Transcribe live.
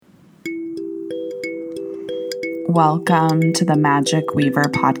Welcome to the Magic Weaver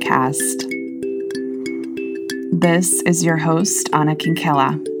podcast. This is your host, Anna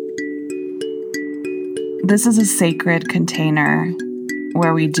Kinkela. This is a sacred container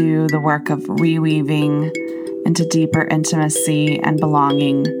where we do the work of reweaving into deeper intimacy and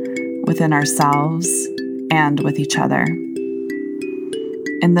belonging within ourselves and with each other.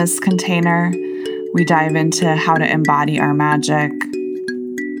 In this container, we dive into how to embody our magic,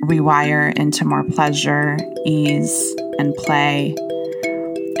 rewire into more pleasure, ease, and play,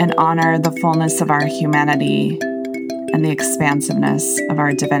 and honor the fullness of our humanity and the expansiveness of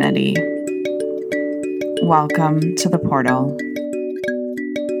our divinity. Welcome to the portal.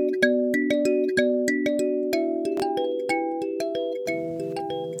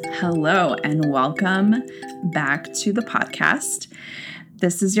 Hello, and welcome back to the podcast.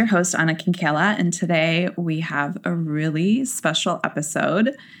 This is your host, Anna Kinkela, and today we have a really special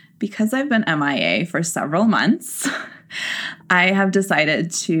episode. Because I've been MIA for several months, I have decided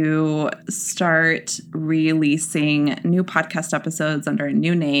to start releasing new podcast episodes under a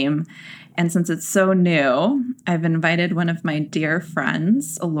new name. And since it's so new, I've invited one of my dear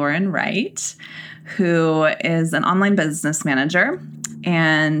friends, Lauren Wright, who is an online business manager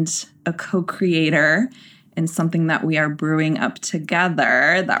and a co-creator in something that we are brewing up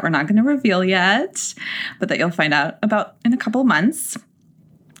together that we're not going to reveal yet, but that you'll find out about in a couple months.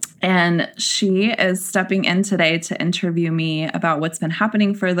 And she is stepping in today to interview me about what's been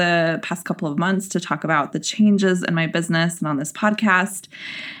happening for the past couple of months, to talk about the changes in my business and on this podcast,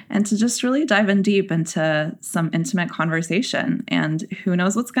 and to just really dive in deep into some intimate conversation. And who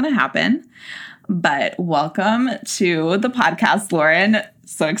knows what's going to happen. But welcome to the podcast, Lauren.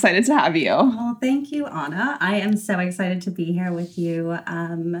 So excited to have you. Well, thank you, Anna. I am so excited to be here with you.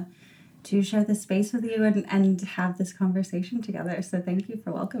 To share this space with you and have this conversation together. So thank you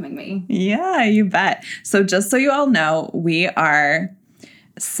for welcoming me. Yeah, you bet. So just so you all know, we are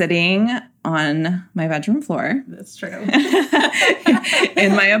sitting on my bedroom floor. That's true.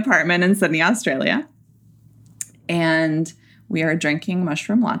 In my apartment in Sydney, Australia. And we are drinking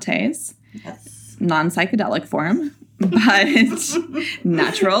mushroom lattes. Yes. Non-psychedelic form, but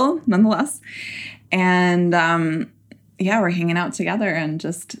natural nonetheless. And we're hanging out together and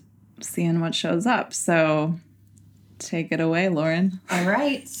just seeing what shows up. So take it away, Lauren. All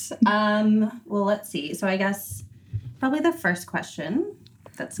right. Well, let's see. So I guess probably the first question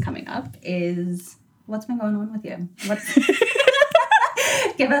that's coming up is, what's been going on with you?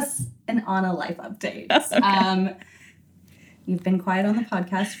 Give us an Anna life update. Okay. You've been quiet on the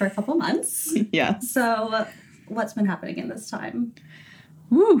podcast for a couple months. Yeah. So what's been happening in this time?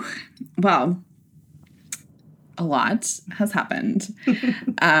 Woo. Well, a lot has happened.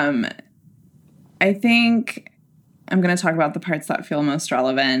 I think I'm going to talk about the parts that feel most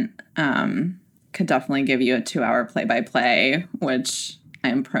relevant. Could definitely give you a 2-hour play-by-play, which I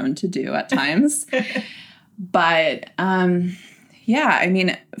am prone to do at times. But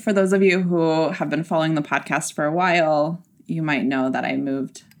for those of you who have been following the podcast for a while, you might know that I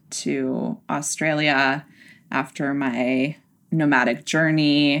moved to Australia after my nomadic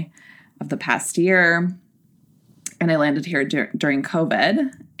journey of the past year. And I landed here during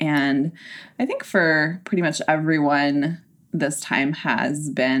COVID. And I think for pretty much everyone, this time has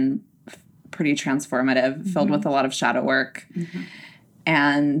been pretty transformative, filled with a lot of shadow work. Mm-hmm.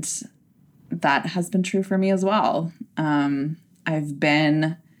 And that has been true for me as well. I've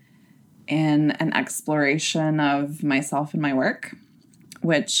been in an exploration of myself and my work,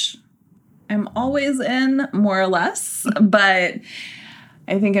 which I'm always in, more or less. But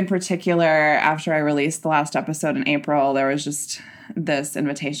I think in particular, after I released the last episode in April, there was just this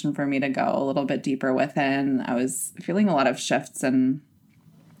invitation for me to go a little bit deeper within. I was feeling a lot of shifts in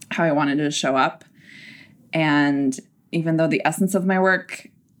how I wanted to show up. And even though the essence of my work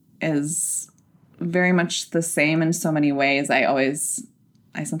is very much the same in so many ways, I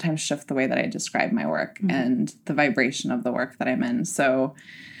sometimes shift the way that I describe my work and the vibration of the work that I'm in. So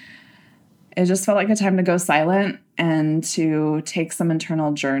it just felt like a time to go silent and to take some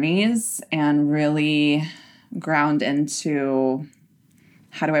internal journeys and really ground into,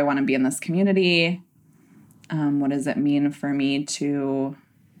 how do I want to be in this community? What does it mean for me to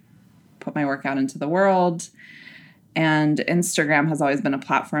put my work out into the world? And Instagram has always been a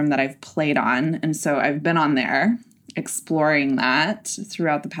platform that I've played on. And so I've been on there exploring that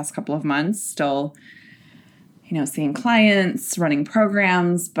throughout the past couple of months, still seeing clients, running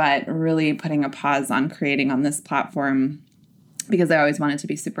programs, but really putting a pause on creating on this platform because I always wanted to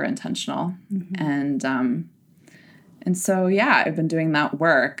be super intentional. Mm-hmm. And so, I've been doing that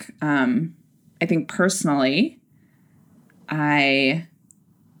work. I think personally, I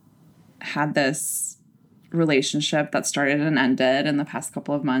had this relationship that started and ended in the past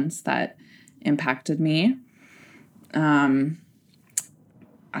couple of months that impacted me.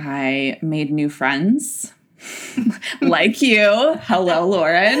 I made new friends like you. Hello,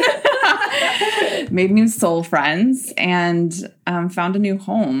 Lauren. Made new soul friends and found a new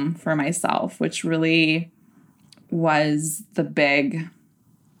home for myself, which really was the big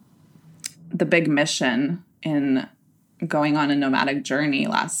mission in going on a nomadic journey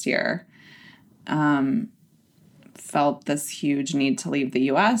last year. Felt this huge need to leave the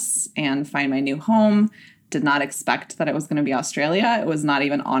US and find my new home. Did not expect that it was going to be Australia. It was not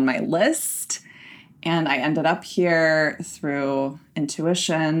even on my list. And I ended up here through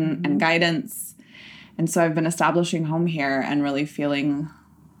intuition and guidance. And so I've been establishing home here and really feeling,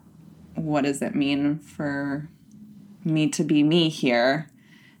 what does it mean for me to be me here,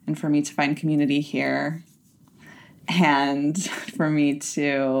 and for me to find community here, and for me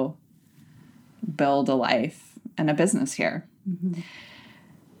to build a life and a business here.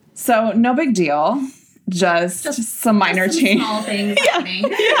 So no big deal. Just some minor change. Small things happening.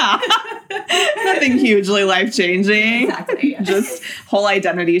 Yeah. Nothing hugely life-changing. Exactly. Yeah. Just whole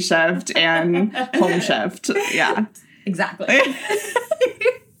identity shift and home shift. Yeah. Exactly.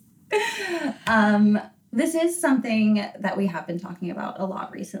 This is something that we have been talking about a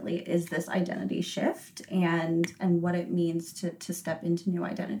lot recently, is this identity shift and what it means to step into new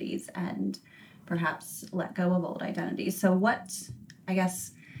identities and perhaps let go of old identities. So what, I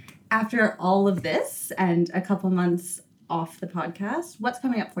guess, after all of this and a couple months off the podcast, what's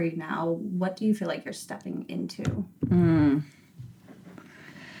coming up for you now? What do you feel like you're stepping into?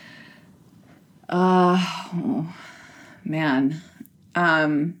 Oh, man.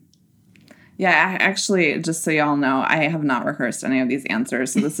 Yeah, actually, just so y'all know, I have not rehearsed any of these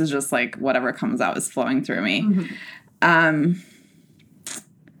answers. So this is just like whatever comes out is flowing through me.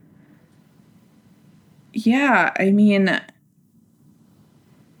 Yeah, I mean,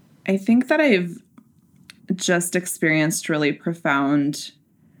 I think that I've just experienced really profound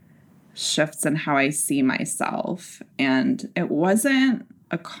shifts in how I see myself. And it wasn't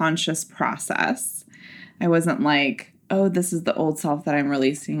a conscious process. I wasn't like, oh, this is the old self that I'm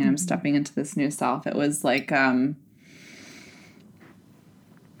releasing and I'm stepping into this new self. It was like a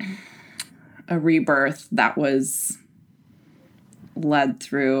rebirth that was led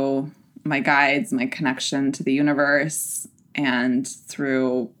through my guides, my connection to the universe, and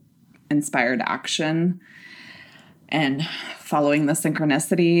through inspired action and following the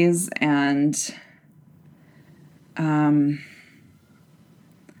synchronicities. And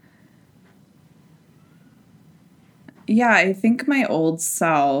yeah, I think my old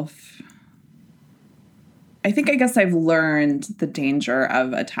self, I guess I've learned the danger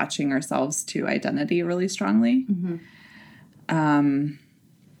of attaching ourselves to identity really strongly.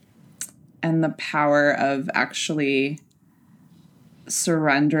 And the power of actually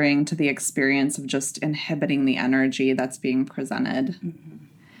surrendering to the experience of just inhibiting the energy that's being presented.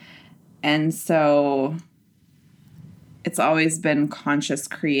 And so it's always been conscious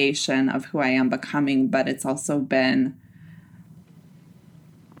creation of who I am becoming, but it's also been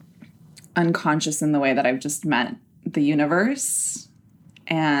unconscious in the way that I've just met the universe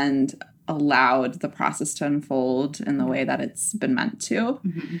and allowed the process to unfold in the way that it's been meant to.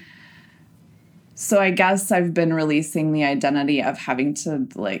 So I guess I've been releasing the identity of having to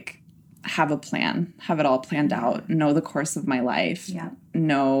like have a plan, have it all planned out, know the course of my life,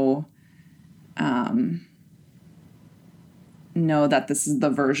 know that this is the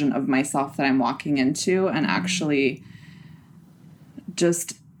version of myself that I'm walking into, and actually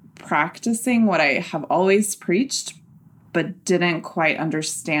just practicing what I have always preached but didn't quite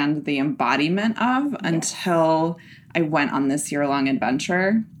understand the embodiment of until I went on this year-long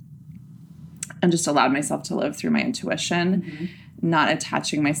adventure and just allowed myself to live through my intuition, not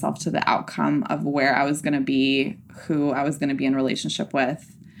attaching myself to the outcome of where I was going to be, who I was going to be in relationship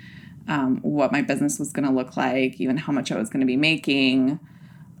with, what my business was going to look like, even how much I was going to be making,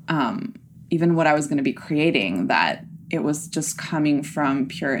 even what I was going to be creating, that it was just coming from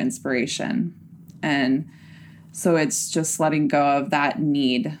pure inspiration. And so it's just letting go of that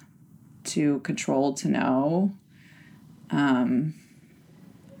need to control, to know,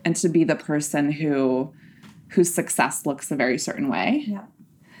 and to be the person whose success looks a very certain way.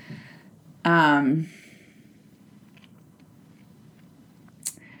 I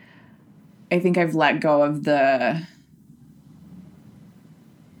think I've let go of the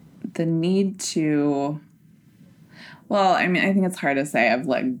need to, well, I mean, I think it's hard to say I've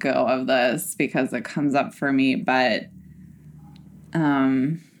let go of this because it comes up for me, but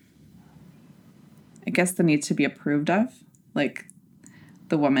I guess the need to be approved of, like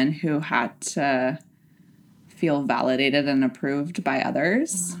the woman who had to feel validated and approved by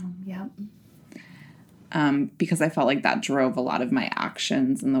others. Yep. Because I felt like that drove a lot of my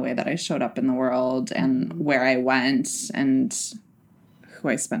actions and the way that I showed up in the world and where I went and who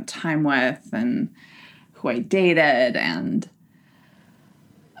I spent time with and who I dated, and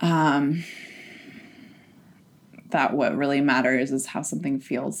that what really matters is how something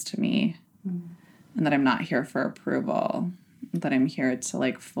feels to me, and that I'm not here for approval, that I'm here to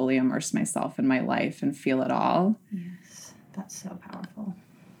like fully immerse myself in my life and feel it all. Yes, that's so powerful.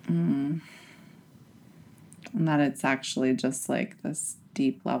 And that it's actually just like this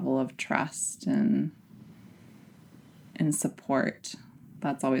deep level of trust and support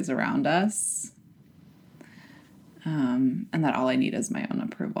that's always around us. And that all I need is my own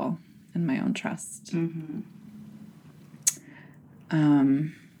approval and my own trust.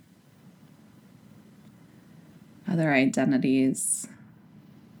 Other identities.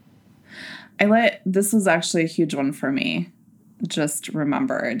 This was actually a huge one for me. Just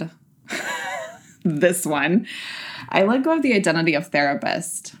remembered this one. I let go of the identity of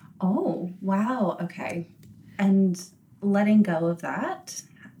therapist. Oh, wow. Okay. And letting go of that,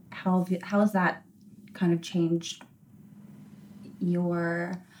 how has that kind of changed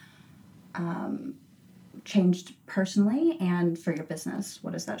your, changed personally and for your business?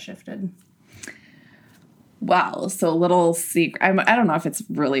 What has that shifted? Well, so a little secret. I don't know if it's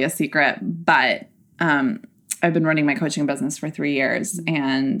really a secret, but I've been running my coaching business for 3 years,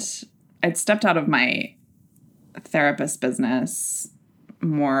 and I'd stepped out of my therapist business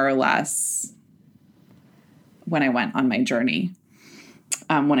more or less when I went on my journey,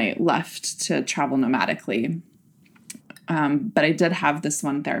 when I left to travel nomadically. But I did have this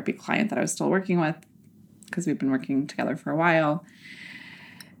one therapy client that I was still working with because we've been working together for a while.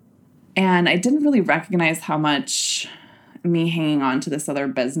 And I didn't really recognize how much me hanging on to this other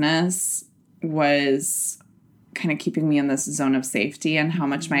business was kind of keeping me in this zone of safety, and how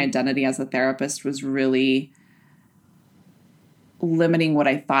much my identity as a therapist was really limiting what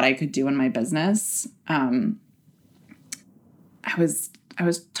I thought I could do in my business. I was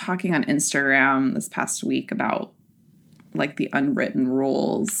talking on Instagram this past week about like the unwritten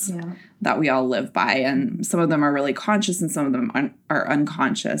rules that we all live by. And some of them are really conscious and some of them are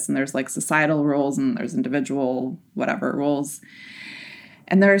unconscious. And there's like societal rules and there's individual whatever rules.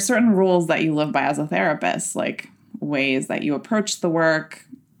 And there are certain rules that you live by as a therapist, like ways that you approach the work,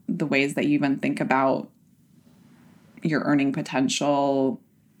 the ways that you even think about your earning potential,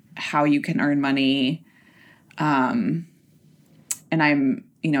 how you can earn money. And I'm,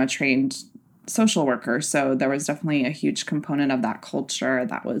 a trained social worker. So there was definitely a huge component of that culture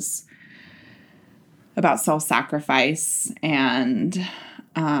that was about self-sacrifice and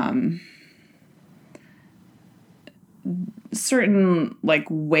certain like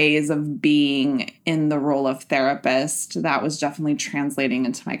ways of being in the role of therapist that was definitely translating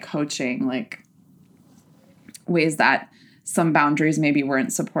into my coaching, like ways that some boundaries maybe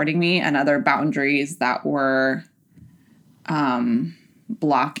weren't supporting me and other boundaries that were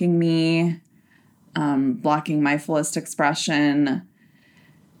blocking me, blocking my fullest expression.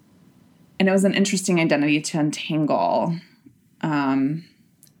 And it was an interesting identity to untangle.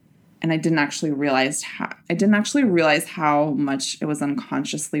 And I didn't actually realize how much it was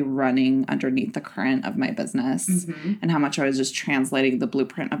unconsciously running underneath the current of my business, and how much I was just translating the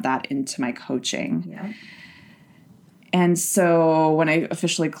blueprint of that into my coaching. Yeah. And so when I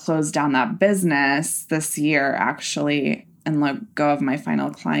officially closed down that business this year, actually, and let go of my final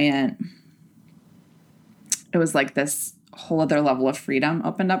client, it was like this whole other level of freedom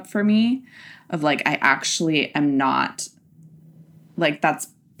opened up for me of like, I actually am not, like, that's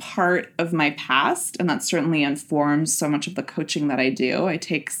part of my past, and that certainly informs so much of the coaching that I do. I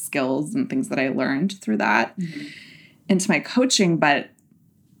take skills and things that I learned through that into my coaching, but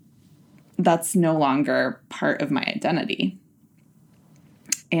that's no longer part of my identity.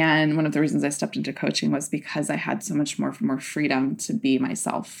 And one of the reasons I stepped into coaching was because I had so much more freedom to be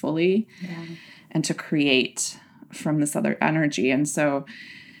myself fully and to create from this other energy. And so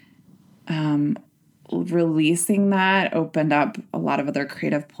releasing that opened up a lot of other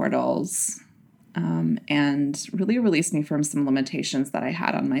creative portals, and really released me from some limitations that I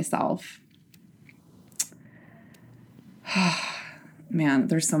had on myself. Man,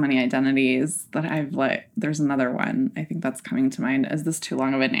 there's so many identities that I've there's another one I think that's coming to mind. Is this too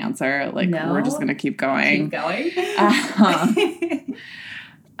long of an answer? Like, no, we're just going to keep going. Keep going.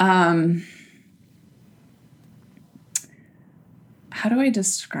 How do I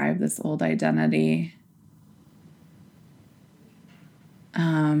describe this old identity?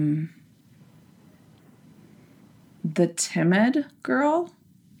 The timid girl.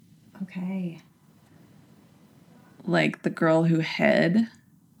 Okay. like the girl who hid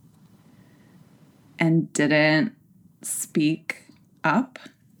and didn't speak up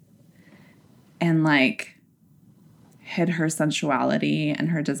and like hid her sensuality and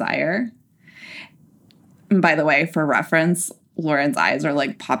her desire. And by the way, for reference, Lauren's eyes are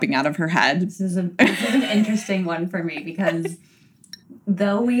like popping out of her head. This is an interesting one for me because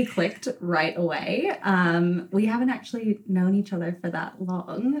though we clicked right away, we haven't actually known each other for that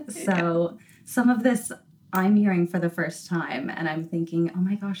long. So some of this I'm hearing for the first time, and I'm thinking, oh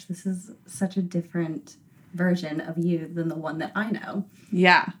my gosh, this is such a different version of you than the one that I know.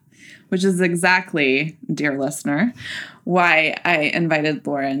 Yeah, which is exactly, dear listener, why I invited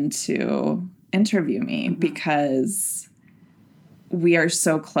Lauren to interview me, because we are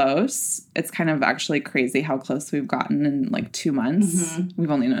so close. It's kind of actually crazy how close we've gotten in like 2 months. We've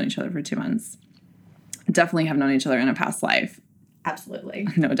only known each other for 2 months. Definitely have known each other in a past life. Absolutely.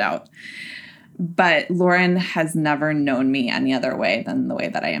 No doubt. But Lauren has never known me any other way than the way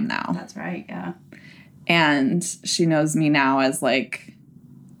that I am now. That's right, yeah. And she knows me now as like,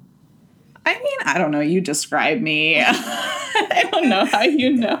 I mean, I don't know, you describe me. I don't know how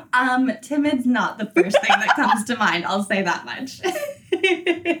you know. Timid's not the first thing that comes to mind. I'll say that much.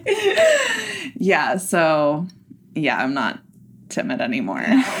 Yeah, so, yeah, I'm not timid anymore.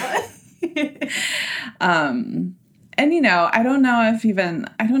 And, you know, I don't know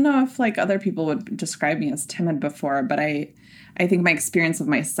if like other people would describe me as timid before, but I think my experience of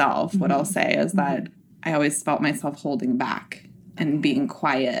myself, what I'll say is that I always felt myself holding back and being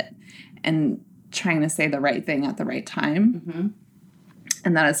quiet and trying to say the right thing at the right time.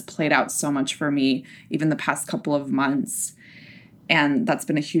 And that has played out so much for me, even the past couple of months. And that's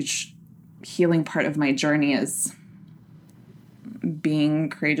been a huge healing part of my journey, is being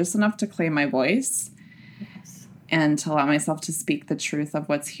courageous enough to claim my voice. And to allow myself to speak the truth of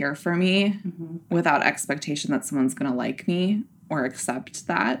what's here for me without expectation that someone's going to like me or accept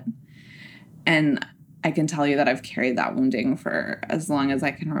that. And I can tell you that I've carried that wounding for as long as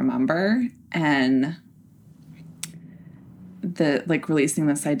I can remember. And the like releasing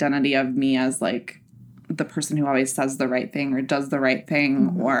this identity of me as like the person who always says the right thing or does the right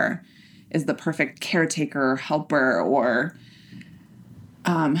thing or is the perfect caretaker or helper or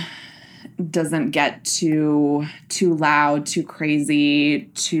doesn't get too loud, too crazy,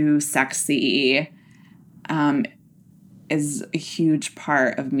 too sexy, is a huge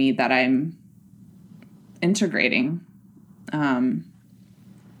part of me that I'm integrating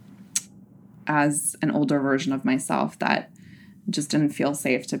as an older version of myself that just didn't feel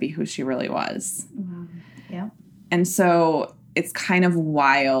safe to be who she really was. Wow. Yeah. And so it's kind of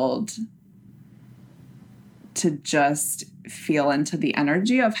wild to just feel into the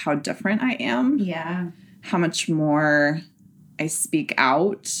energy of how different I am. Yeah. How much more I speak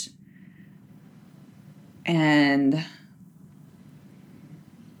out and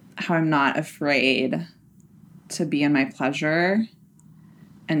how I'm not afraid to be in my pleasure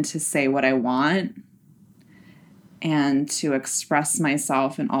and to say what I want and to express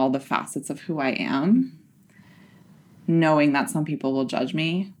myself in all the facets of who I am, knowing that some people will judge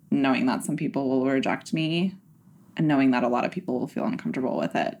me, knowing that some people will reject me, and knowing that a lot of people will feel uncomfortable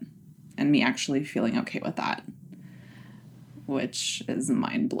with it, and me actually feeling okay with that, which is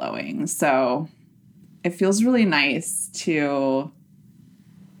mind-blowing. So it feels really nice to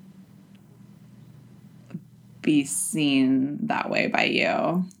be seen that way by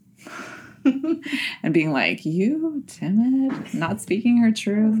you. And being like, you timid, not speaking her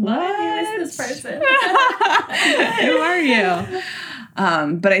truth. What? Who is this person? Who are you?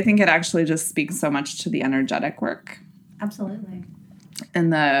 But I think it actually just speaks so much to the energetic work. Absolutely.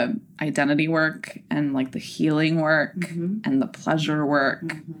 And the identity work and like the healing work and the pleasure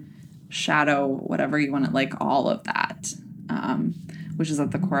work, shadow, whatever you want to, like all of that, which is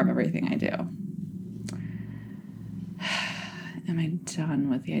at the core of everything I do. Am I done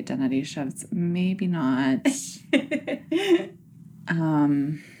with the identity shifts? Maybe not.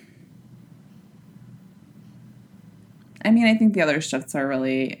 I mean, I think the other shifts are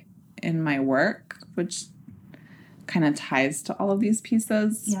really in my work, which kind of ties to all of these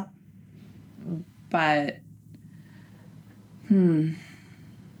pieces. Yep. But, I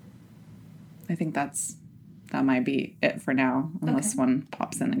think that might be it for now, unless one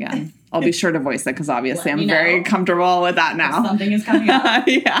pops in again. I'll be sure to voice it because obviously I'm very comfortable with that now. If something is coming up.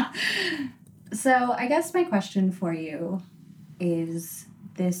 Yeah. So I guess my question for you is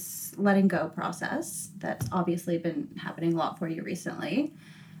this letting go process that's obviously been happening a lot for you recently.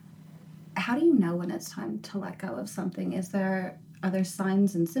 How do you know when it's time to let go of something? Are there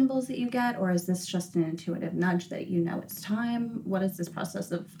signs and symbols that you get, or is this just an intuitive nudge that you know it's time? What does this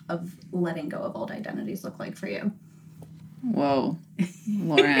process of letting go of old identities look like for you? Whoa,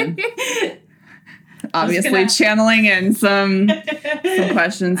 Lauren. Obviously channeling in some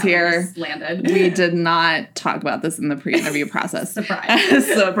questions here. Landed. We did not talk about this in the pre-interview process. Surprise.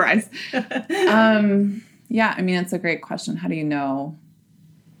 Surprise. Yeah, I mean, it's a great question. How do you know?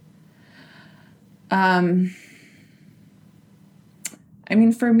 I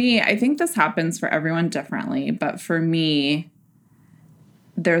mean, for me, I think this happens for everyone differently, but for me,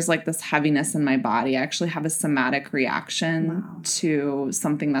 there's like this heaviness in my body. I actually have a somatic reaction to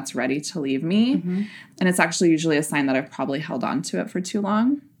something that's ready to leave me. Mm-hmm. And it's actually usually a sign that I've probably held on to it for too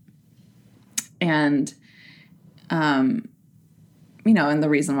long. And, you know, and the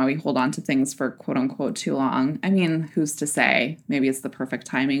reason why we hold on to things for quote unquote too long, I mean, who's to say? Maybe it's the perfect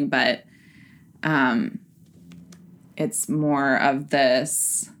timing, but it's more of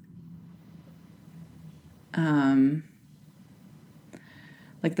this,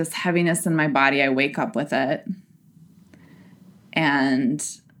 like this heaviness in my body. I wake up with it, and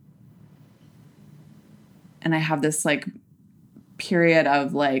I have this like period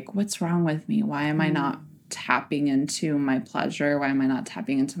of like, what's wrong with me? Why am I not tapping into my pleasure? Why am I not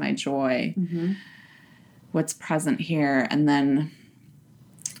tapping into my joy? Mm-hmm. What's present here? And then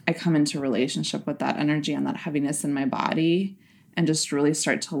I come into relationship with that energy and that heaviness in my body, and just really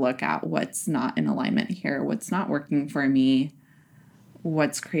start to look at what's not in alignment here, what's not working for me,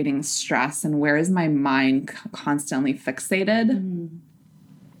 what's creating stress, and where is my mind constantly fixated?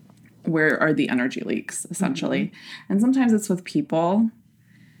 Where are the energy leaks, essentially? Mm-hmm. And sometimes it's with people,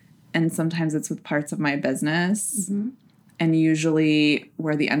 and sometimes it's with parts of my business. Mm-hmm. And usually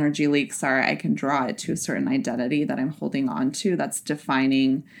where the energy leaks are, I can draw it to a certain identity that I'm holding on to that's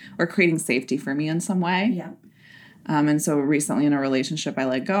defining or creating safety for me in some way. Yeah. And so recently in a relationship I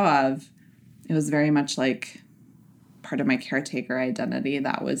let go of, it was very much like part of my caretaker identity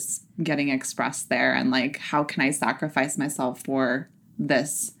that was getting expressed there, and like, how can I sacrifice myself for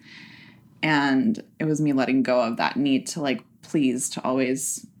this? And it was me letting go of that need to like please, to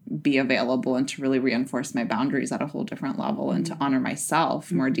always be available, and to really reinforce my boundaries at a whole different level, and to honor myself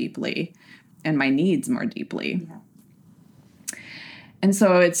more deeply and my needs more deeply. Yeah. And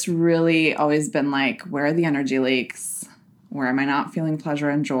so it's really always been like, where are the energy leaks? Where am I not feeling pleasure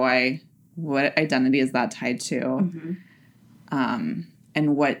and joy? What identity is that tied to? Mm-hmm.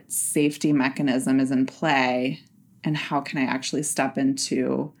 And what safety mechanism is in play? And how can I actually step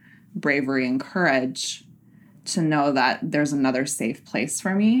into bravery and courage to know that there's another safe place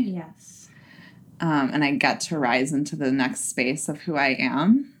for me? Yes. And I get to rise into the next space of who I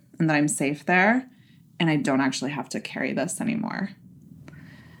am, and that I'm safe there, and I don't actually have to carry this anymore.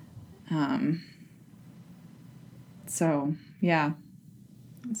 So, yeah.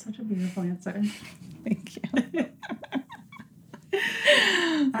 That's such a beautiful answer. Thank you.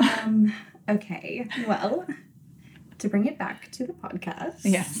 Okay. Well, to bring it back to the podcast.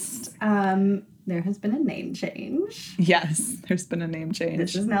 Yes. There has been a name change. Yes, there's been a name change.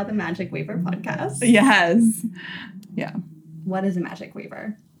 This is now the Magic Weaver podcast. Yes. Yeah. What is a Magic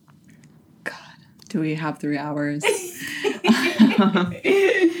Weaver? God, do we have 3 hours?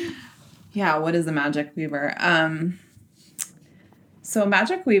 Yeah, what is a Magic Weaver? So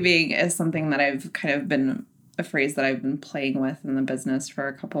magic weaving is something that I've kind of been, a phrase that I've been playing with in the business for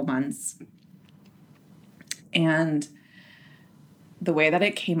a couple months. And the way that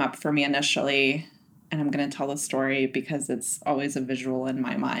it came up for me initially, and I'm going to tell the story because it's always a visual in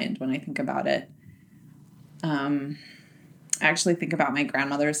my mind when I think about it. I actually think about my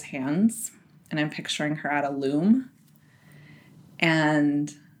grandmother's hands, and I'm picturing her at a loom.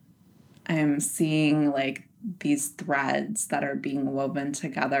 And I'm seeing like these threads that are being woven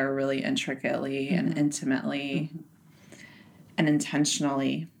together really intricately and intimately and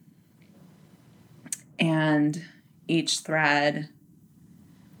intentionally. And each thread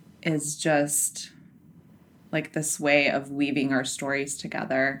is just like this way of weaving our stories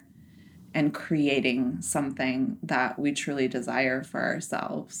together and creating something that we truly desire for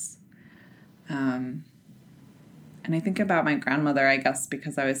ourselves. And I think about my grandmother, I guess,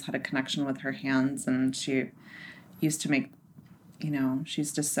 because I always had a connection with her hands, and she used to make, she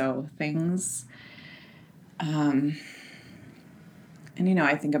used to sew things. And,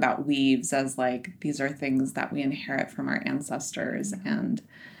 I think about weaves as like, these are things that we inherit from our ancestors and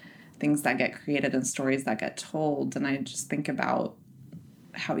things that get created and stories that get told. And I just think about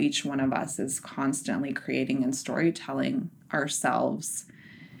how each one of us is constantly creating and storytelling ourselves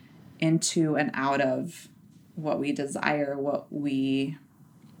into and out of what we desire, what we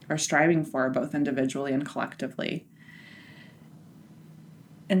are striving for, both individually and collectively.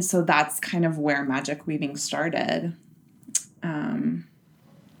 And so that's kind of where magic weaving started.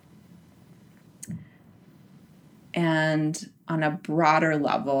 And on a broader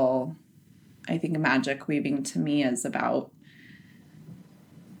level, I think magic weaving to me is about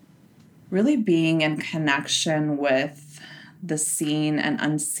really being in connection with the seen and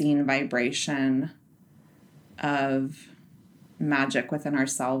unseen vibration of magic within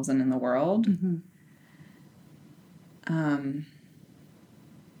ourselves and in the world. Mm-hmm.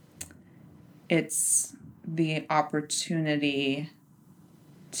 It's the opportunity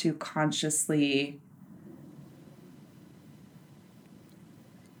to consciously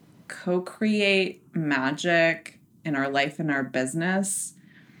co-create magic in our life and our business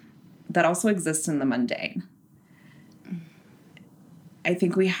that also exists in the mundane. I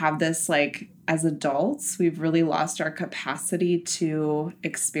think we have this, like, as adults, we've really lost our capacity to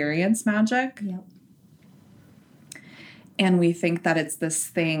experience magic. Yep. And we think that it's this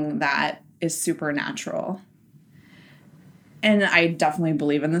thing that is supernatural. And I definitely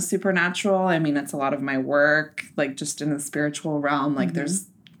believe in the supernatural. I mean, it's a lot of my work, like just in the spiritual realm. Like there's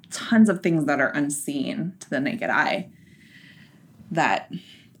tons of things that are unseen to the naked eye that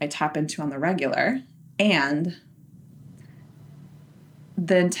I tap into on the regular. And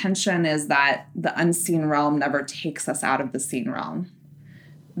the intention is that the unseen realm never takes us out of the seen realm.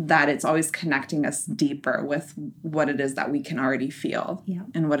 That it's always connecting us deeper with what it is that we can already feel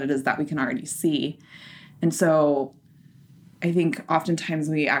and what it is that we can already see. And so I think oftentimes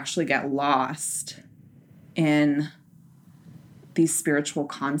we actually get lost in these spiritual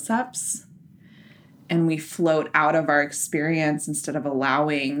concepts and we float out of our experience instead of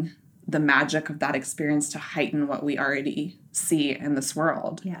allowing the magic of that experience to heighten what we already see in this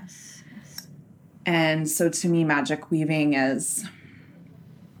world. Yes. And so to me, magic weaving is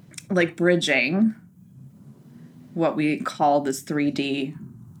like bridging what we call this 3D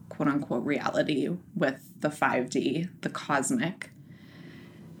quote unquote reality with the 5D, the cosmic.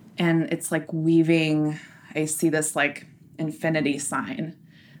 And it's like weaving, I see this like infinity sign,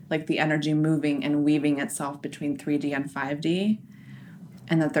 like the energy moving and weaving itself between 3D and 5D.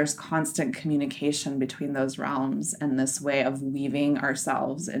 And that there's constant communication between those realms and this way of weaving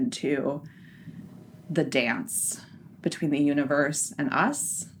ourselves into the dance between the universe and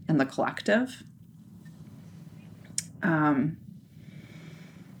us and the collective.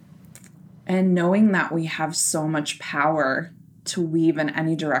 And knowing that we have so much power to weave in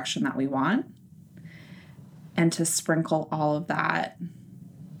any direction that we want and to sprinkle all of that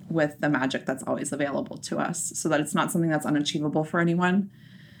with the magic that's always available to us so that it's not something that's unachievable for anyone.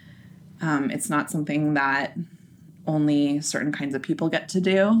 It's not something that only certain kinds of people get to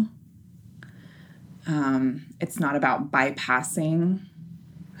do. It's not about bypassing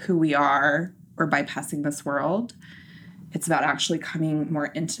who we are or bypassing this world. It's about actually coming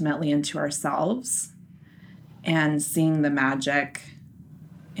more intimately into ourselves and seeing the magic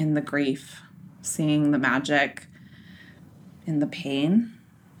in the grief, seeing the magic in the pain,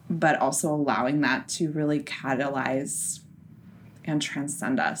 but also allowing that to really catalyze and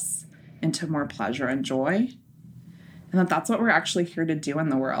transcend us into more pleasure and joy. And that's what we're actually here to do in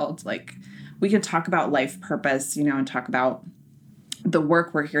the world. Like, we could talk about life purpose, and talk about the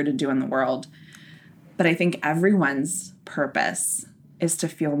work we're here to do in the world. But I think everyone's purpose is to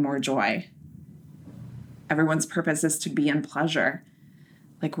feel more joy. Everyone's purpose is to be in pleasure.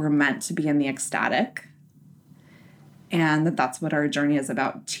 Like, we're meant to be in the ecstatic. And that's what our journey is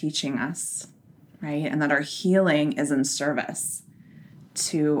about teaching us, right? And that our healing is in service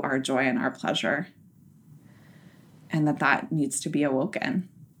to our joy and our pleasure. And that needs to be awoken.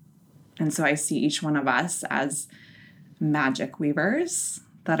 And so I see each one of us as magic weavers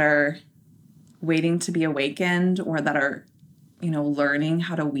that are waiting to be awakened or that are, learning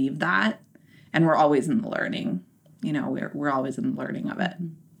how to weave that. And we're always in the learning. We're always in the learning of it.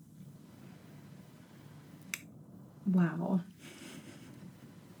 Wow.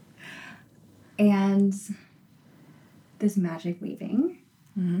 And this magic weaving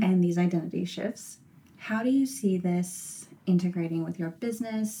and these identity shifts, how do you see this integrating with your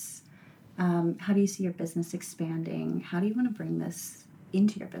business? How do you see your business expanding? How do you want to bring this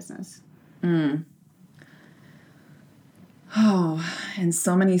into your business? Oh, in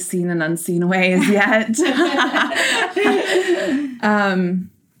so many seen and unseen ways yet.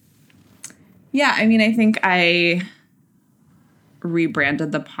 Yeah, I mean, I think I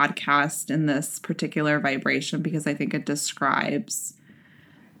rebranded the podcast in this particular vibration because I think it describes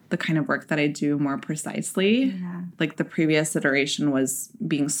the kind of work that I do more precisely. Yeah. Like the previous iteration was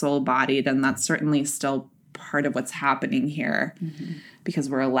being soul-bodied, and that's certainly still part of what's happening here because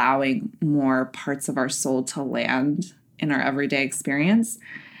we're allowing more parts of our soul to land in our everyday experience.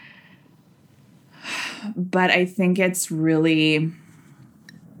 But I think it's really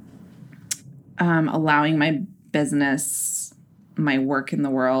allowing my business, my work in the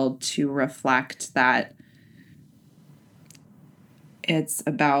world to reflect that it's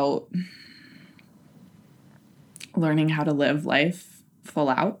about learning how to live life full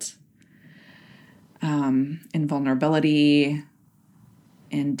out, in vulnerability,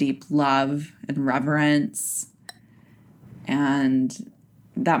 in deep love and reverence, and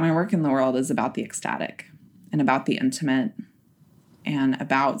that my work in the world is about the ecstatic and about the intimate and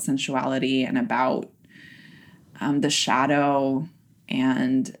about sensuality and about the shadow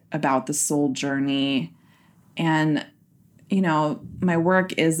and about the soul journey. And, my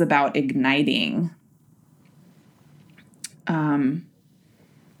work is about igniting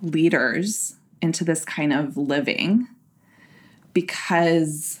leaders into this kind of living,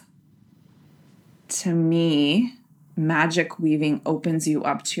 because to me, magic weaving opens you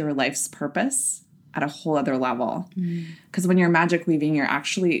up to your life's purpose at a whole other level. Because when you're magic weaving, you're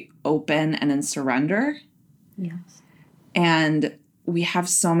actually open and in surrender. Yes. And we have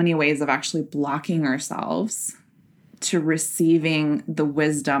so many ways of actually blocking ourselves to receiving the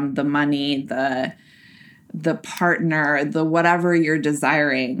wisdom, the money, the partner, the whatever you're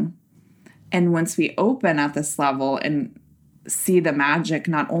desiring. And once we open at this level and see the magic,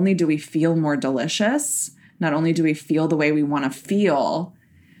 not only do we feel more delicious, not only do we feel the way we want to feel,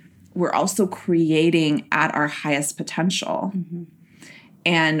 we're also creating at our highest potential. Mm-hmm.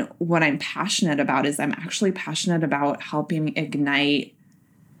 And what I'm passionate about is I'm actually passionate about helping ignite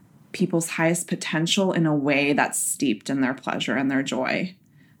people's highest potential in a way that's steeped in their pleasure and their joy.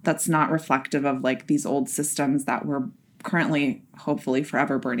 That's not reflective of like these old systems that we're currently, hopefully,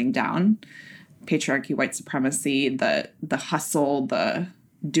 forever burning down. Patriarchy, white supremacy, the hustle, the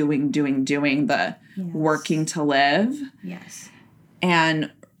doing, the working to live. Yes.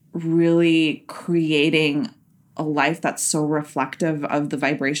 And really creating a life that's so reflective of the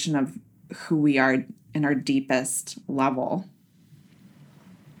vibration of who we are in our deepest level.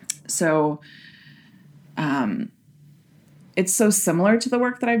 So it's so similar to the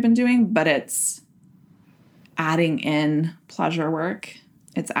work that I've been doing, but it's adding in pleasure work.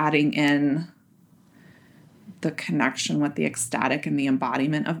 It's adding in the connection with the ecstatic and the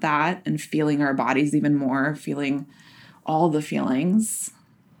embodiment of that, and feeling our bodies even more, feeling all the feelings.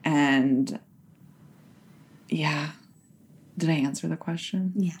 And yeah. Did I answer the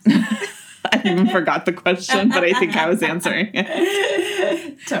question? Yes. I even forgot the question, but I think I was answering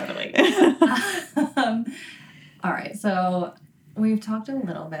it. Totally. All right. So we've talked a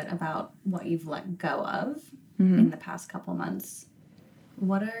little bit about what you've let go of in the past couple months.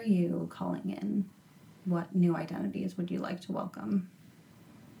 What are you calling in? What new identities would you like to welcome?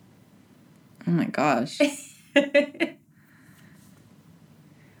 Oh my gosh.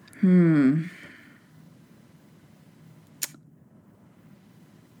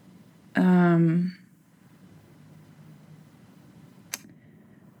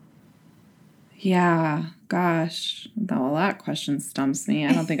 Yeah, gosh. Well, that question stumps me.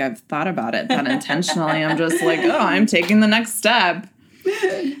 I don't think I've thought about it that intentionally. I'm just like, oh, I'm taking the next step.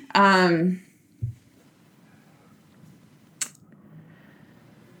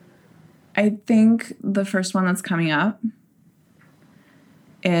 I think the first one that's coming up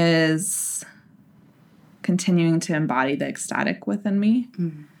is continuing to embody the ecstatic within me.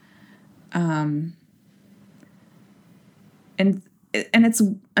 And it's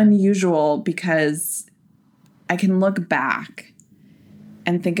unusual because I can look back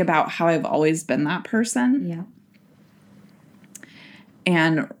and think about how I've always been that person. Yeah.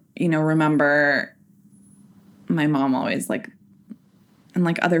 And, remember my mom always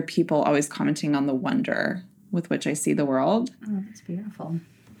and other people always commenting on the wonder with which I see the world. Oh, that's beautiful.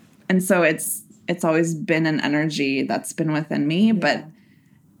 And so it's always been an energy that's been within me, but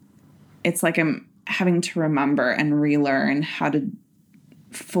it's like I'm having to remember and relearn how to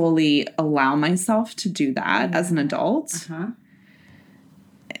fully allow myself to do that as an adult. Uh-huh.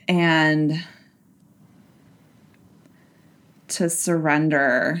 And to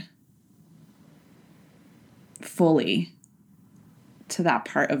surrender fully to that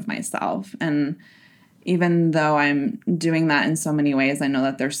part of myself. And even though I'm doing that in so many ways, I know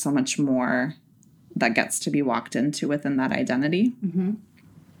that there's so much more that gets to be walked into within that identity. Mm-hmm.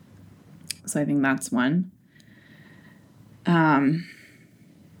 So I think that's one. I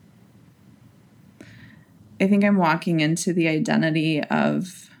think I'm walking into the identity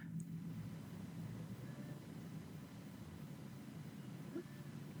of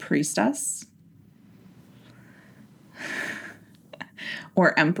priestess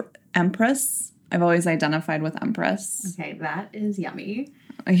or empress. I've always identified with empress. Okay, that is yummy.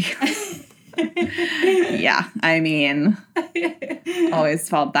 Yeah, I mean, always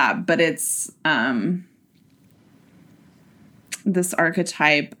felt that. But it's this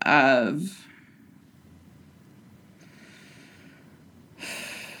archetype of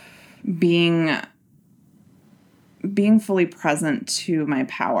being fully present to my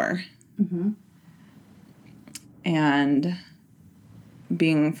power. Mm-hmm. And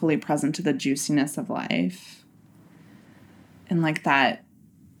being fully present to the juiciness of life. And like that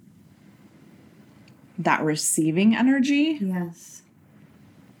receiving energy. Yes.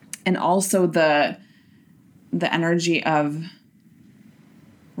 And also the energy of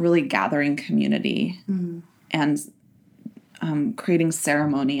really gathering community and creating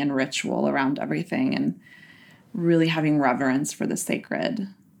ceremony and ritual around everything and really having reverence for the sacred.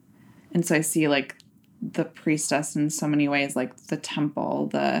 And so I see like the priestess in so many ways, like the temple,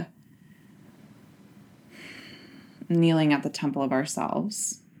 the kneeling at the temple of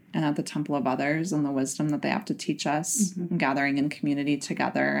ourselves and at the temple of others and the wisdom that they have to teach us, and gathering in community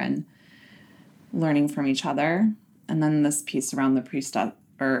together and learning from each other. And then this piece around the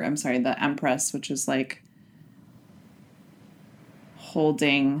the empress, which is like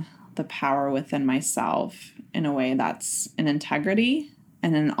holding the power within myself in a way that's an integrity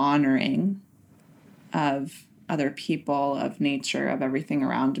and an honoring of other people, of nature, of everything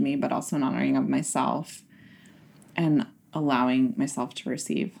around me, but also an honoring of myself and allowing myself to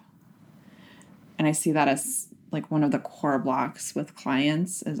receive. And I see that as like one of the core blocks with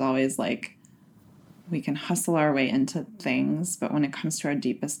clients is always like, we can hustle our way into things, but when it comes to our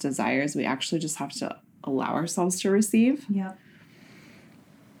deepest desires, we actually just have to allow ourselves to receive. Yeah.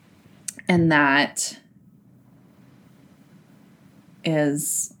 And that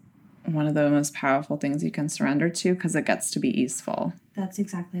is one of the most powerful things you can surrender to because it gets to be easeful. That's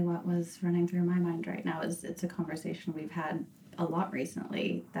exactly what was running through my mind right now. It's a conversation we've had a lot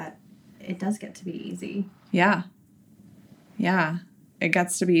recently that it does get to be easy. Yeah. Yeah. It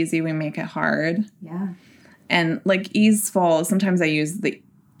gets to be easy. We make it hard. Yeah. And like easeful, sometimes I use the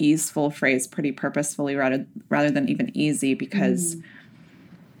easeful phrase pretty purposefully rather than even easy because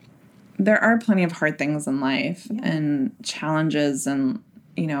there are plenty of hard things in life and challenges and,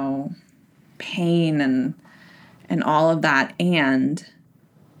 you know, pain and all of that. And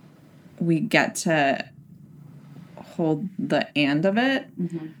we get to hold the and of it.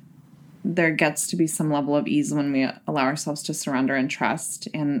 Mm-hmm. There gets to be some level of ease when we allow ourselves to surrender and trust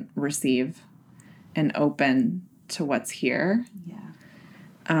and receive and open to what's here. Yeah.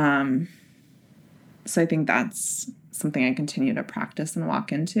 So I think that's something I continue to practice and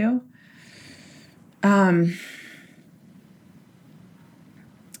walk into.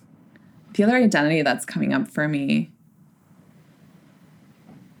 The other identity that's coming up for me,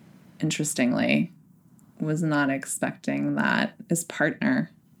 interestingly, was not expecting that, is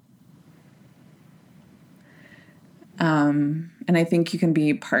partner. And I think you can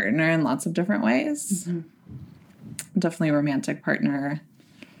be partner in lots of different ways. Mm-hmm. Definitely romantic partner.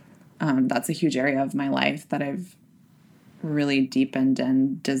 That's a huge area of my life that I've really deepened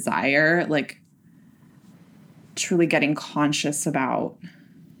in desire, like truly getting conscious about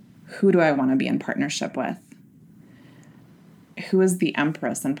who do I want to be in partnership with? Who is the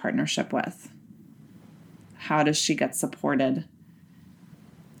empress in partnership with? How does she get supported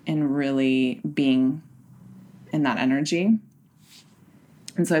in really being in that energy?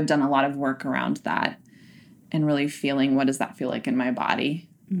 And so I've done a lot of work around that and really feeling what does that feel like in my body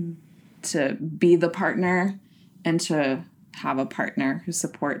to be the partner and to have a partner who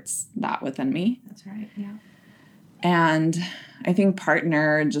supports that within me. That's right, yeah. And I think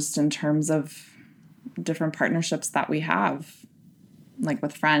partner just in terms of different partnerships that we have, like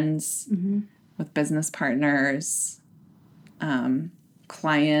with friends, with business partners,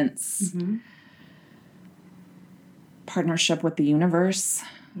 clients, partnership with the universe.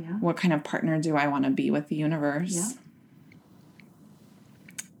 Yeah. What kind of partner do I want to be with the universe? Yeah.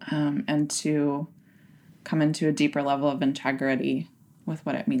 And to come into a deeper level of integrity with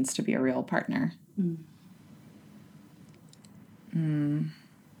what it means to be a real partner.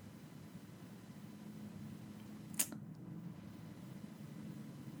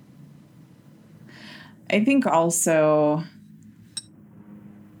 I think also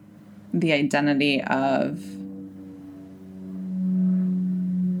the identity of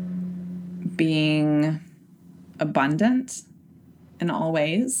being abundant in all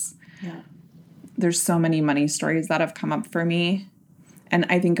ways. Yeah. There's so many money stories that have come up for me. And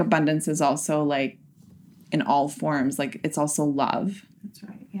I think abundance is also like in all forms, like it's also love. That's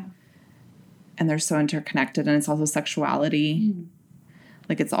right, yeah. And they're so interconnected, and it's also sexuality.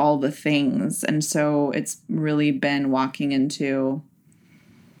 Like it's all the things. And so it's really been walking into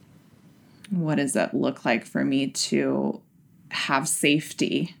what does it look like for me to have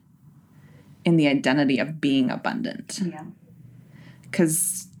safety in the identity of being abundant. Yeah.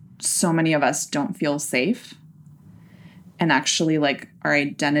 because so many of us don't feel safe. And actually, like, our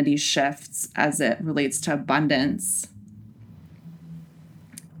identity shifts as it relates to abundance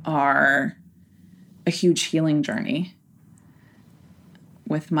are a huge healing journey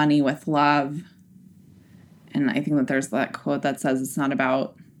with money, with love. And I think that there's that quote that says it's not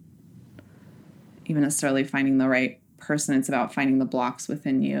about even necessarily finding the right person. It's about finding the blocks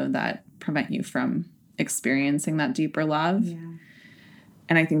within you that prevent you from experiencing that deeper love. Yeah.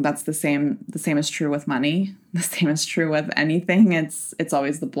 And I think that's the same is true with money. The same is true with anything. It's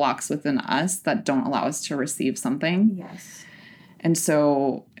always the blocks within us that don't allow us to receive something. Yes. And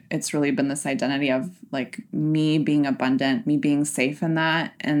so it's really been this identity of like me being abundant, me being safe in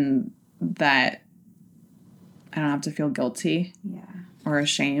that, and that I don't have to feel guilty or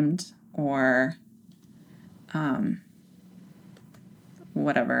ashamed or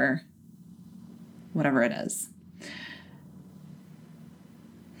whatever it is.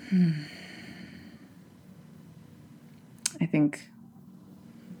 I think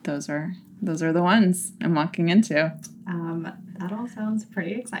those are the ones I'm walking into. That all sounds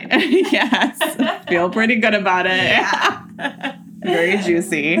pretty exciting. Yes. Feel pretty good about it. Yeah. Very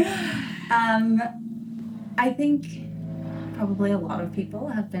juicy. I think probably a lot of people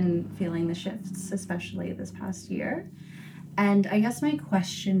have been feeling the shifts, especially this past year. And I guess my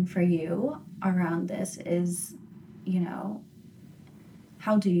question for you around this is,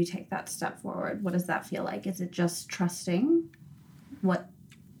 how do you take that step forward? What does that feel like? Is it just trusting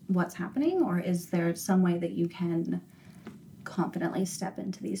what's happening, or is there some way that you can confidently step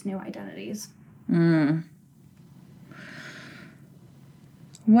into these new identities?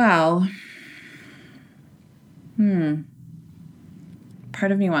 Well,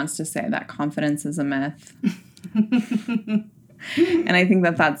 part of me wants to say that confidence is a myth. And I think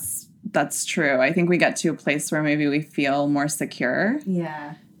that that's true. I think we get to a place where maybe we feel more secure.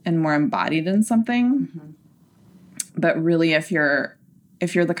 Yeah. And more embodied in something. Mm-hmm. But really, if you're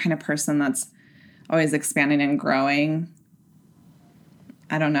the kind of person that's always expanding and growing,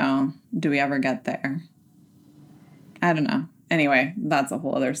 I don't know. Do we ever get there? I don't know. Anyway, that's a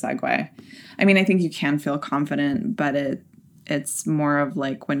whole other segue. I mean, I think you can feel confident, but it's more of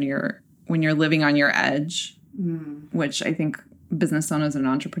like when you're living on your edge, which I think business owners and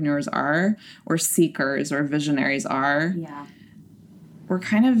entrepreneurs are, or seekers or visionaries are. Yeah. We're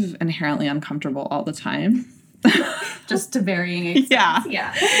kind of inherently uncomfortable all the time. Just to varying extents.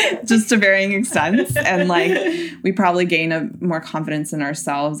 Yeah. Just to varying extents. And like, we probably gain a more confidence in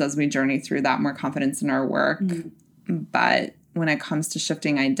ourselves as we journey through that, more confidence in our work. But when it comes to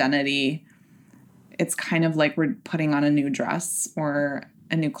shifting identity, it's kind of like we're putting on a new dress or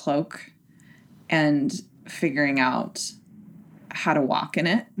a new cloak and figuring out how to walk in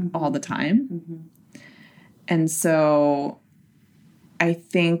it all the time. And so I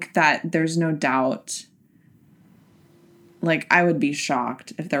think that there's no doubt, like, I would be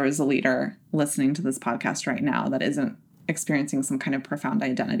shocked if there was a leader listening to this podcast right now that isn't experiencing some kind of profound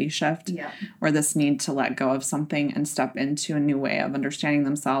identity shift or this need to let go of something and step into a new way of understanding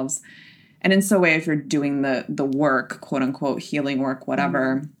themselves. And in some way, if you're doing the work, quote unquote, healing work,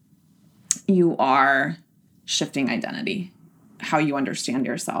 whatever, you are shifting identity, how you understand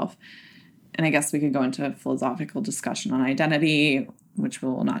yourself. And I guess we could go into a philosophical discussion on identity, which we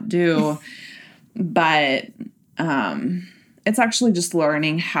will not do. But it's actually just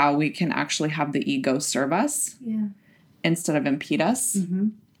learning how we can actually have the ego serve us instead of impede us,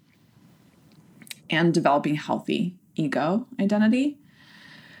 and developing healthy ego identity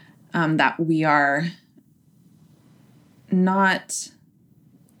that we are not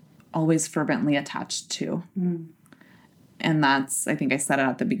always fervently attached to. And that's, I think I said it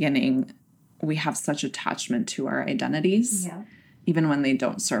at the beginning, we have such attachment to our identities, even when they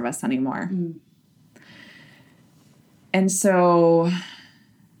don't serve us anymore. And so,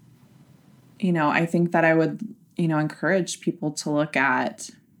 I think that I would, encourage people to look at,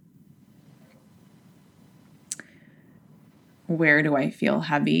 where do I feel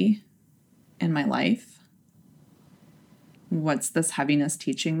heavy in my life? What's this heaviness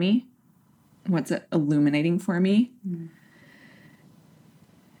teaching me? What's it illuminating for me?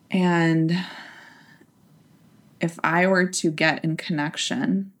 And if I were to get in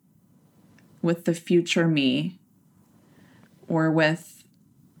connection with the future me, or with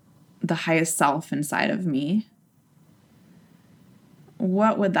the highest self inside of me,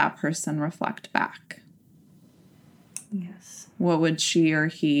 what would that person reflect back? Yes. What would she or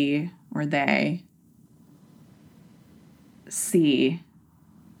he or they see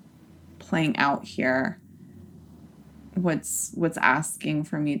playing out here? What's asking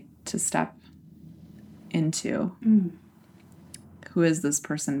for me to step into? Who is this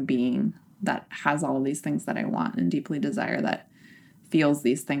person being that has all of these things that I want and deeply desire, that feels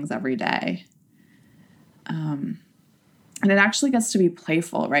these things every day? And it actually gets to be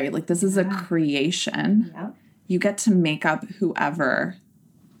playful, right? Like, this is a creation. Yep. You get to make up whoever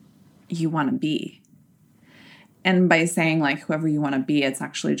you want to be. And by saying, like, whoever you want to be, it's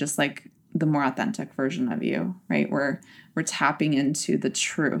actually just, like, the more authentic version of you, right? We're tapping into the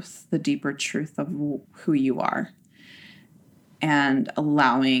truth, the deeper truth of who you are, and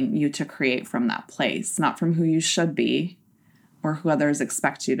allowing you to create from that place, not from who you should be or who others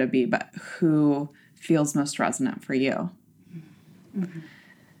expect you to be, but who feels most resonant for you. Mm-hmm.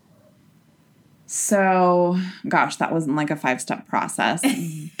 So, gosh, that wasn't like a 5-step process,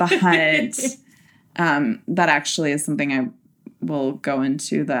 but that actually is something I will go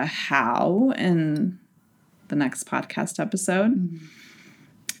into the how in the next podcast episode.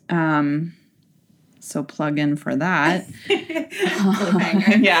 Mm-hmm. So plug in for that.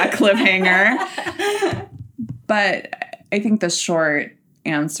 Cliffhanger. Yeah, cliffhanger. But I think the short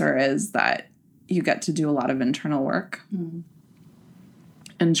answer is that you get to do a lot of internal work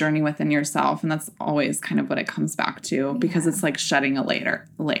and journey within yourself. And that's always kind of what it comes back to, because it's like shedding a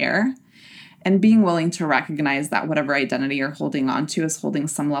layer and being willing to recognize that whatever identity you're holding on to is holding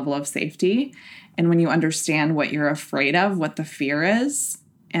some level of safety. And when you understand what you're afraid of, what the fear is,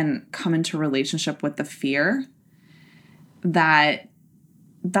 and come into relationship with the fear, that's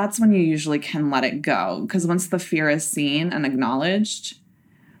when you usually can let it go. Because once the fear is seen and acknowledged,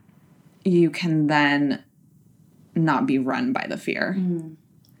 you can then not be run by the fear. Mm.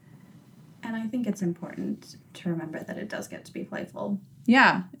 And I think it's important to remember that it does get to be playful.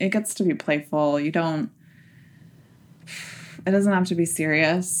 Yeah, it gets to be playful. It doesn't have to be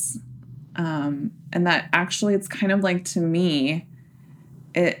serious. And that actually, it's kind of like, to me,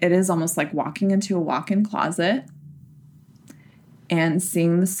 it is almost like walking into a walk-in closet and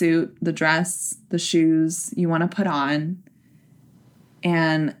seeing the suit, the dress, the shoes you want to put on,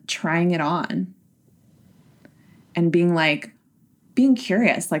 and trying it on. And being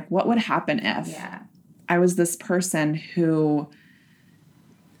curious, like, what would happen if I was this person who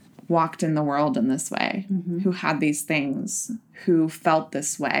walked in the world in this way, who had these things, who felt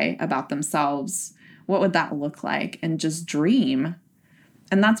this way about themselves? What would that look like? And just dream.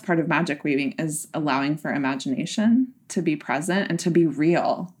 And that's part of magic weaving, is allowing for imagination to be present and to be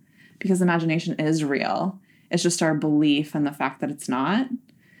real, because imagination is real. It's just our belief and the fact that it's not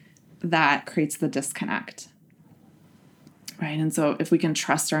that creates the disconnect. Right? And so if we can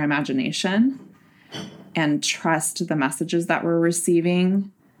trust our imagination and trust the messages that we're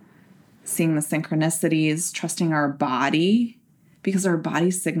receiving, seeing the synchronicities, trusting our body, because our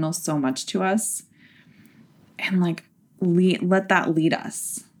body signals so much to us, and like let that lead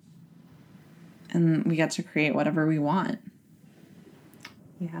us. And we get to create whatever we want.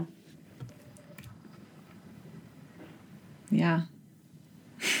 Yeah. Yeah.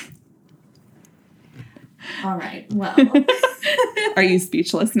 All right. Well. Are you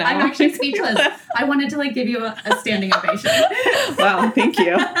speechless now? I'm actually speechless. I wanted to give you a standing ovation. Wow, thank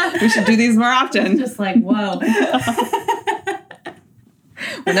you. We should do these more often. Just whoa.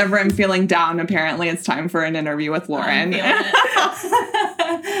 Whenever I'm feeling down, apparently it's time for an interview with Lauren.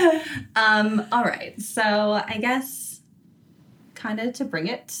 All right. So I guess kind of to bring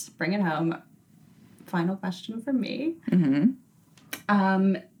it home, final question from me.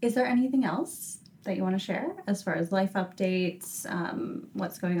 Mm-hmm. Is there anything else that you want to share as far as life updates,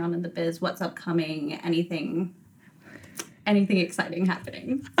 what's going on in the biz, what's upcoming, anything exciting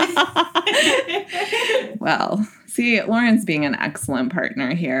happening? Well, see, Lauren's being an excellent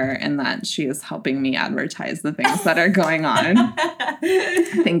partner here in that she is helping me advertise the things that are going on.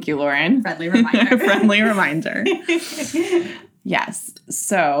 Thank you, Lauren. Friendly reminder. Friendly reminder. Yes.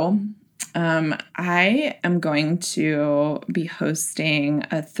 So I am going to be hosting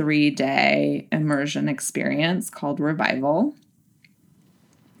a 3-day immersion experience called Revival.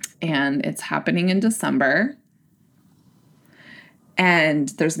 And it's happening in December. And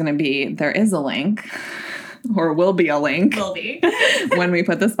there is a link, or will be a link. Will be. When we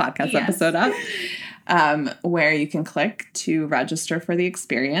put this podcast episode up, where you can click to register for the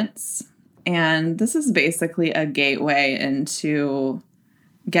experience. And this is basically a gateway into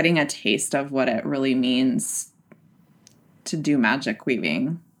getting a taste of what it really means to do magic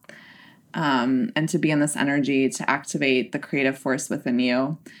weaving, and to be in this energy, to activate the creative force within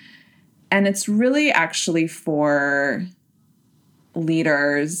you. And it's really actually for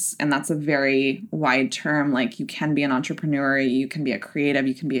leaders, and that's a very wide term. Like, you can be an entrepreneur, you can be a creative,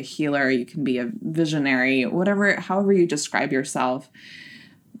 you can be a healer, you can be a visionary, however you describe yourself.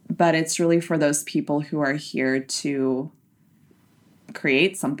 But it's really for those people who are here to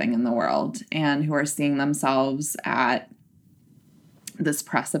create something in the world and who are seeing themselves at this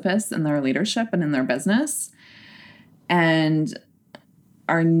precipice in their leadership and in their business and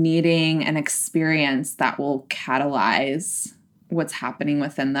are needing an experience that will catalyze what's happening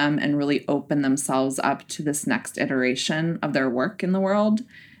within them and really open themselves up to this next iteration of their work in the world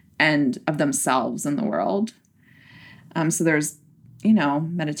and of themselves in the world. So there's,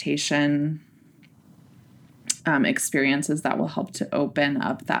 meditation experiences that will help to open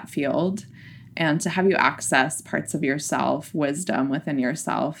up that field and to have you access parts of yourself, wisdom within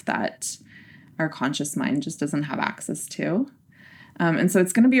yourself that our conscious mind just doesn't have access to. And so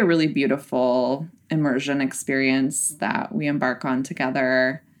it's going to be a really beautiful immersion experience that we embark on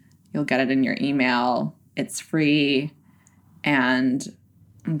together. You'll get it in your email. It's free. And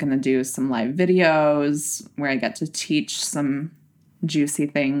I'm going to do some live videos where I get to teach some juicy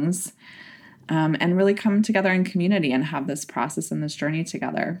things and really come together in community and have this process and this journey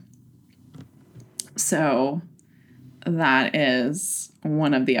together. So that is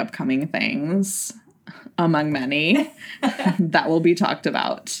one of the upcoming things among many that will be talked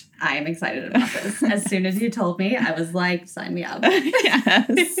about. I am excited about this. As soon as you told me, I was like, sign me up.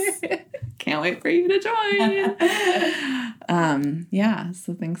 Yes. Can't wait for you to join.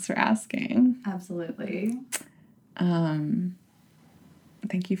 So thanks for asking. Absolutely. Thank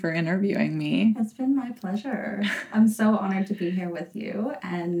you for interviewing me. It's been my pleasure. I'm so honored to be here with you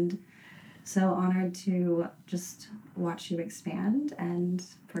and so honored to just watch you expand and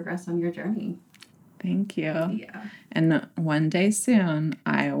progress on your journey. Thank you. Yeah. And one day soon,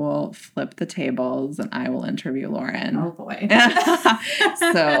 I will flip the tables and I will interview Lauren. Oh, boy.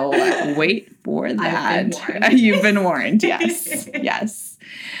 So wait for that. You've been warned. Yes. Yes.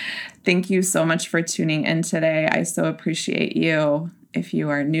 Thank you so much for tuning in today. I so appreciate you. If you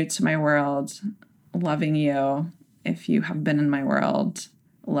are new to my world, loving you. If you have been in my world,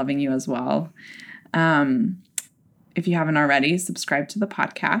 loving you as well. If you haven't already, subscribe to the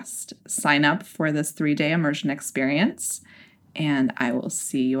podcast, sign up for this 3-day immersion experience, and I will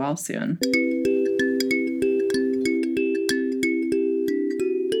see you all soon.